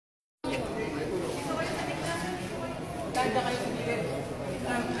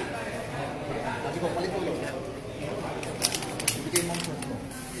Sabi ko, palit ulo. Ibigay mo ang short mo.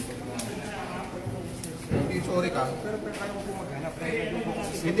 Sorry ka. Pero kaya mo po maghanap.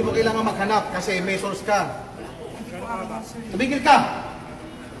 Hindi mo kailangan maghanap kasi may source ka. Tumigil ka!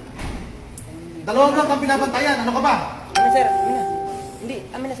 Dalawang lang kang pinabantayan. Ano ka ba? Amin na, sir. Amin na. Hindi.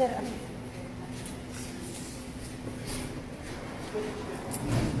 Amin na, sir. Amin.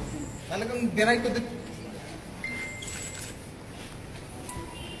 Talagang diray ko dito.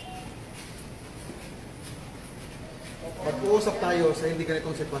 Pag-uusap tayo sa hindi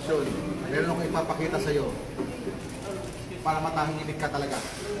ganitong sitwasyon, meron akong ipapakita sa iyo para matahimik ka talaga.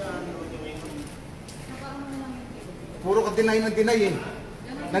 Puro ka deny ng deny eh.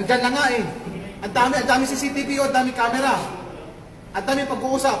 Nandyan na nga eh. Ang dami CCTV o, ang dami camera. Ang dami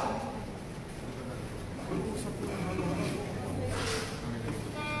pag-uusap.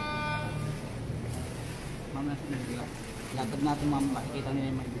 Latag natin makikita nila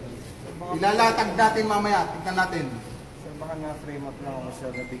yung mga Ilalatag natin mamaya. Tignan natin. Sir, baka na-frame up lang ako, sir.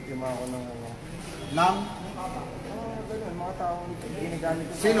 Na-biktima ako ng ano. Nang? Ganun, mga taong ginagamit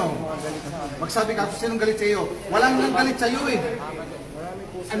ko. Sino? Mga galit sa akin. Magsabi ka, sinong galit sa iyo? Walang nang galit sa iyo eh. Marami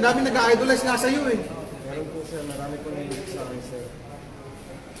po, sir. Ang dami nag-idolize nga sa iyo eh. Meron po, sir. Marami po nililit sa akin, sir.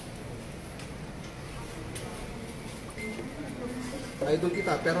 Idol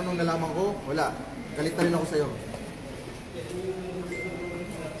kita, pero nung nalaman ko, wala. Galit na rin ako sa iyo.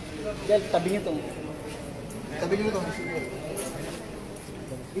 Jel, tabi niyo to. Sabi niyo to.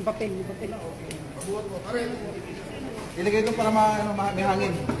 Yung papel, yung papel. Pabuhat mo, pare. Ilagay ito para may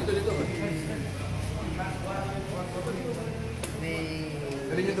hangin. Dito.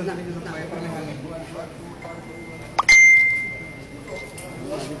 Dali nyo ito, para may hangin.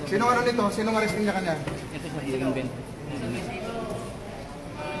 Sino ano nito? Sino arrestin niya kanya? Ito sa hilang Ben.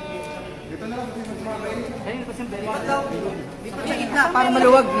 Dito na lang. Ayun, kasi Ben. Lipat sa gitna, para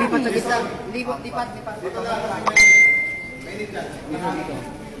maluwag. Lipat sa gitna. Lipat. Dito na lang. Mainit dyan. May hangin.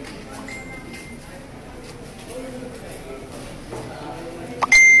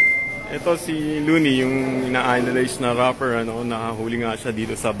 Ito si Lonie, yung ina-analyze na rapper, nahuli nga siya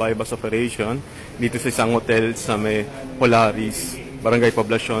dito sa bypass operation, dito sa isang hotel sa may Polaris, Barangay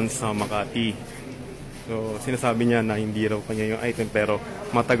Poblacion sa Makati. So, sinasabi niya na hindi raw kanya yung item, pero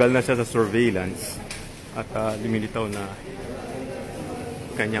matagal na siya sa surveillance at lumilitaw na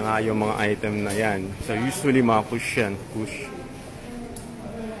kanya nga yung mga item na yan. So, usually mga push yan, push.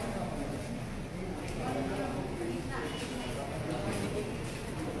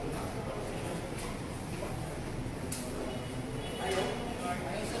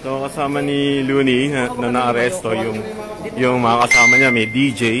 So kasama ni Lonie na naaresto yung mga kasama niya, may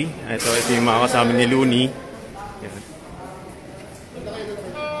DJ. Ito yung mga kasama ni Lonie. Yan.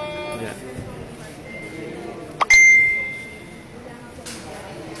 Yan.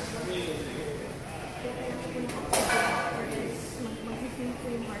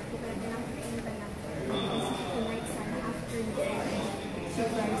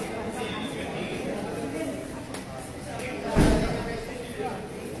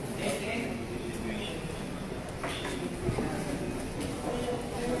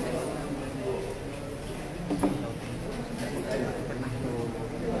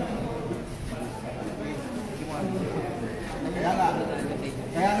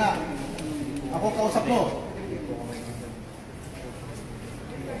 Kaya nga, ako kausap mo.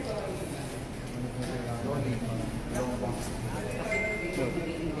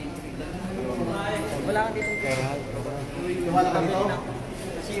 Wala ka dito. Tiwala ka dito?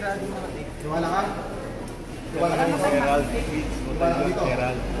 Nasira din naman eh. Tiwala ka? Tiwala ka dito? Tiwala ka dito?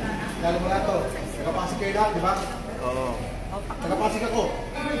 Lalo mo na ito. Nagapasik kayo lahat, di ba? Oo. Nagapasik ako.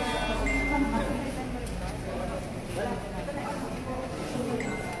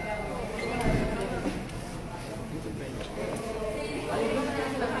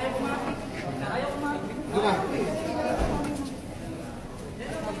 Diba?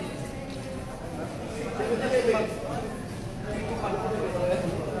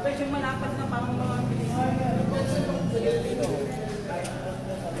 Yung malapad na parang mga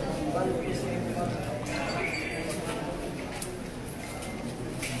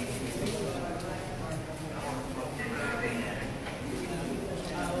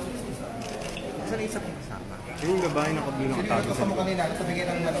Saan isa kong kasama? Yung babae na kabilo Sino nakatago yung sa mo kanina? Ano tabigay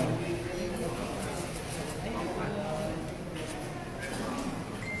ng ano?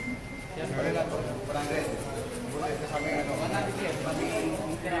 Wala na to. 100. Bulit na sa amin ano.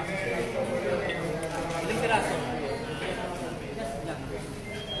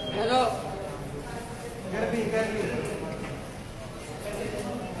 Hello. Kirby.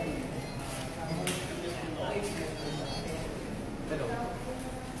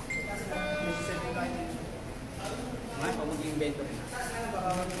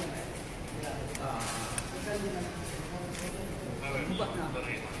 So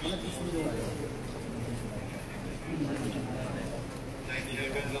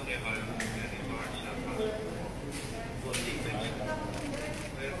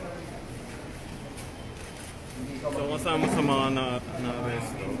kasama sa mga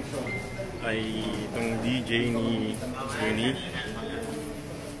na-arresto ay itong DJ ni Lonie.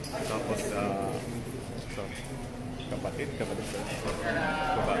 Tapos so, kapatid kapatid.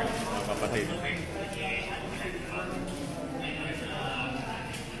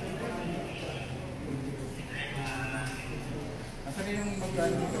 Asan yung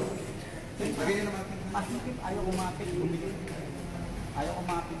magkano dito? Lagay nyo naman. Ayaw kumapit. Ayaw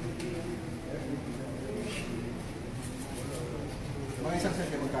kumapit. Mga isang set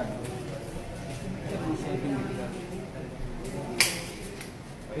yung magkano?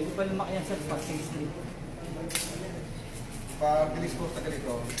 Pwede pa lumaki yan sir, pag 6 feet. Pag dispose na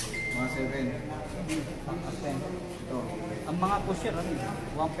ganito, mga 7. Ito. Ang mga pusher, 1.5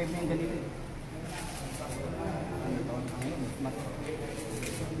 na yung ganito.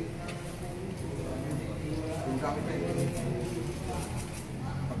 Yung gamit na yun.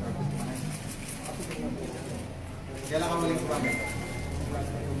 Kailan ka maling gamit?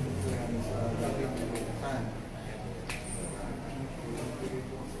 Saan?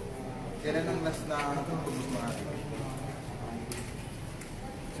 Kailan ang last na tubos mo natin?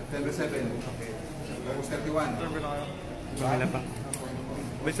 September 7. August 31. Wala pa.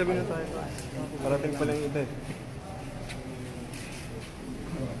 May sabi na tayo. Parating pa lang iba.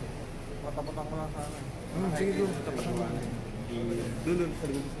 Matapatak ko lang sana. Sige doon. Tapat mo ba? Doon sa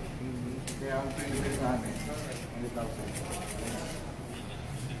likod. Kaya ang pinipili sa amin, 100,000.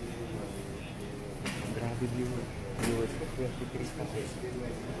 Grabe viewers ko, 23 pa.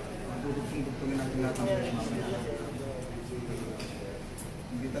 Dudugtungin natin lahat ng mga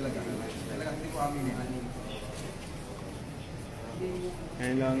hindi talaga. Talaga hindi ko amin yan.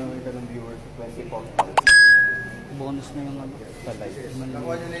 Ngayon lang naman ito ng viewers, 24. Bonus na yung ano. Sa live.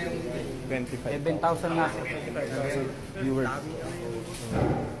 Nakuha nyo na yung 7,000 na sir. 25,000 viewers.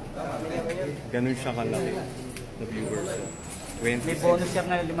 Ganun siya kalaki na viewers. May bonus sir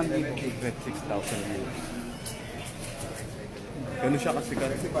na 5,000. 26,000 viewers. Ganun siya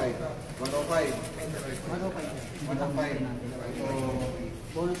kasikat. 105. 105. 105. So,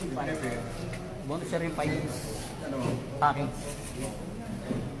 Bonus yung 5. Bonus sir yung 5. ano? Packing.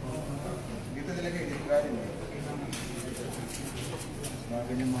 Dito nilagay, dito galing. Mga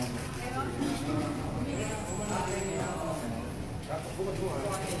ganyan mga.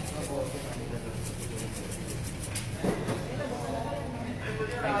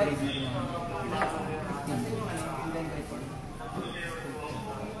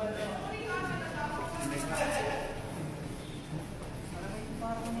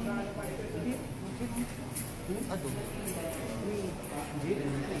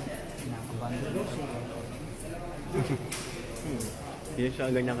 Hindi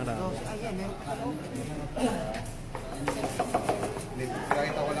siya ganyan karami.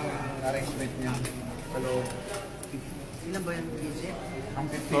 Nakita ko lang yung arrangement niya. Hello. Ilan ba yung visit?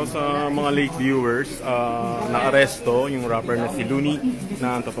 So sa mga late viewers, na-aresto yung rapper na si Lonie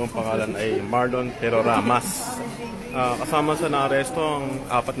na ang totoong pangalan ay Marlon Teroramas. Kasama sa na-aresto ang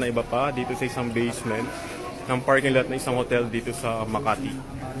 4 na iba pa dito sa isang basement ng parking lot na isang hotel dito sa Makati.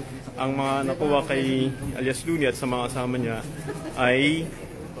 Ang mga nakuha kay alias Lonie at sa mga kasama niya ay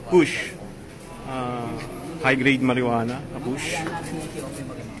push, high-grade marijuana na push,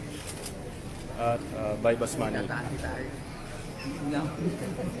 at bypass money.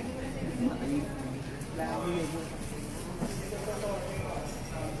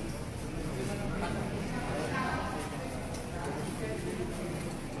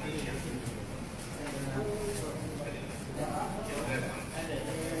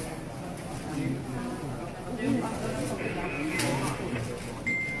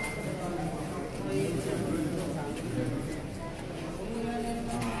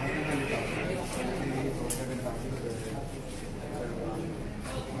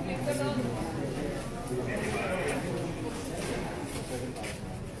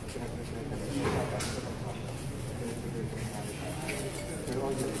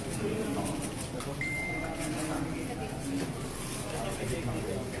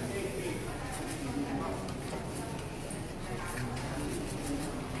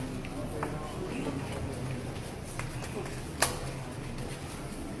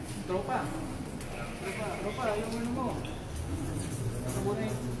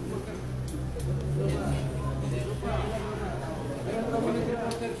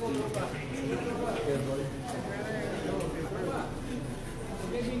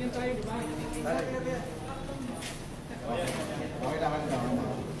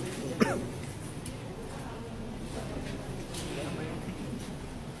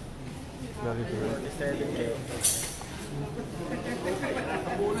 7K.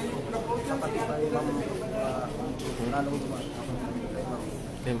 Kapatid pa yung lalong dumaan.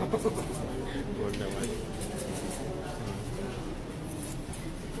 Huwag naman.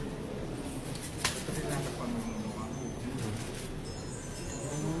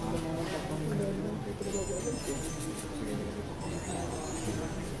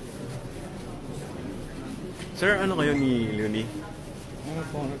 Sir, ano kayo ni Lonie? Ano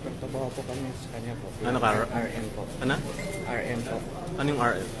po, nagtatrabaho po kami sa kanya po. Ano ka? RN po. Ano? RN po. Ano yung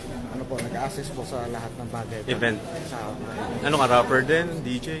RF? Ano po, nag-assist po sa lahat ng bagay. Event. Sa Ano ka, rapper din?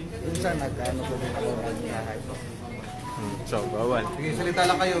 DJ? minsan nag-ano po din ako ng bahay po. So, bawal. Sige, salita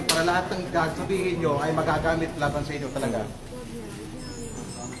lang kayo para lahat ng sabihin nyo ay magagamit laban sa inyo talaga.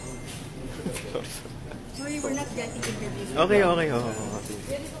 Sorry, we're not getting interviews. Okay.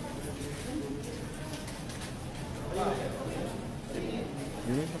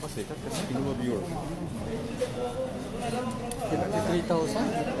 Yun yung nakasikat kasi kinuha viewer. 3,000?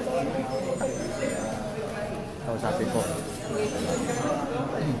 Kausapin ko.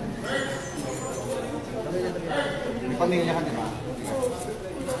 May pamilya ka, di ba?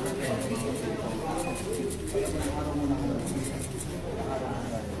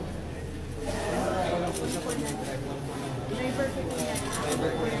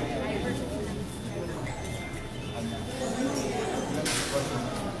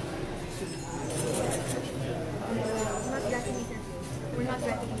 Not getting interviews. We're not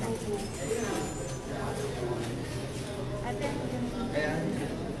getting interviews. Kaya,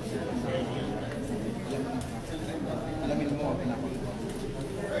 alamin mo, pinakon mo.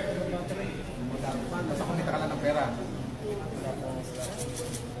 Basta kumita ka lang ng pera.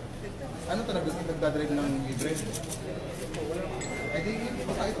 Ano talaga nagdadrive ng e-drive? Eh di,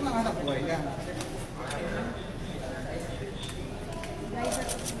 basta ito lang hanap buhay ka. Driver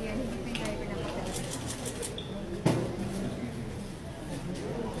ko yan, hindi pa yung driver ng hotel.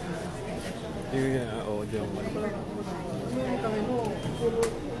 Oo, diyan.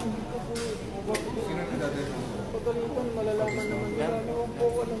 Sino nagdadrive? Pagalitan, malalaman naman nila. Ano po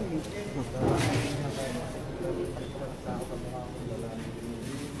ko lang dito.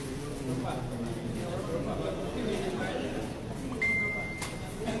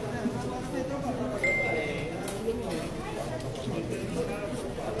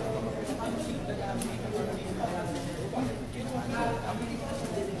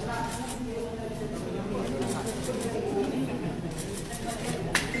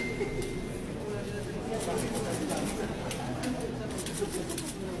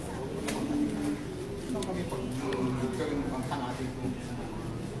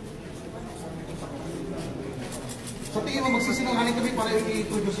 So tingin mo magsisinungaling kami para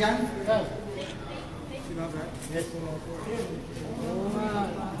i-produce yan? Yes, oo nga.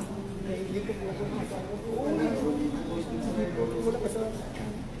 Hindi ko wala ka sa...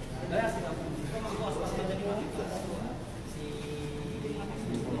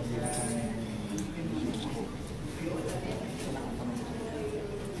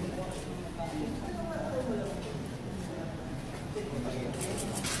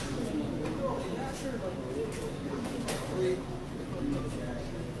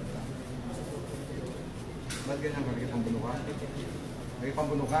 Ba't ganyan ka? May pambuno ka? May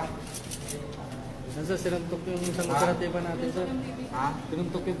pambuno ka? Sir, sinuntok yung isang operatiba natin, sir. Ha?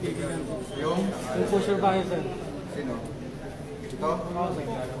 Sinuntok yung TV natin. Yung? Yung pusher ba yun, sir? Sino? Ito? Oo, sir.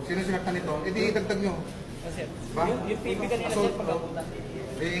 Sino sinaktan nito? E di idagdag nyo. Kasi Ba? yung TV kanina sir, pagkapunta.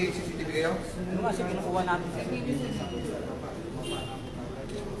 May CCTV kayo? Ano nga sir, kinukuha natin sir.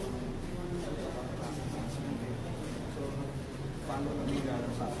 Paano kami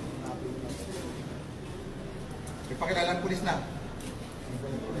sa ipakilala ang pulis na.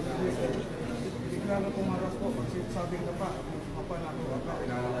 Bigla na pumaras po. Sabi ka pa, mapanako ka.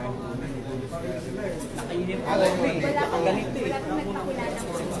 Nakainip ko eh. Nakaganito eh. Wala kang nagpakilala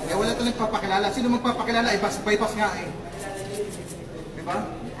ko. Eh wala ito nagpapakilala. Sino magpapakilala? Bypass nga eh. Diba?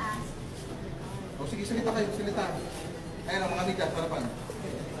 O sige, salita kayo, salita. Ayun ang mga media, parapan.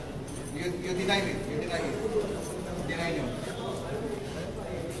 You deny it. You deny it. Deny nyo.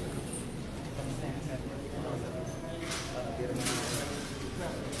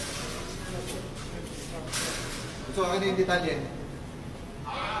 Ito, ano yung detalye?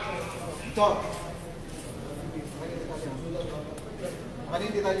 Ito. Ano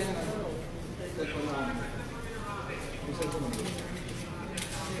yung detalye na cellphone mo? Yung cellphone mo.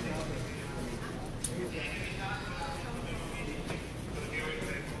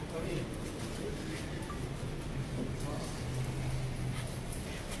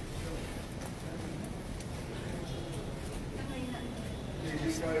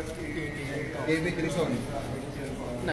 David Rizon.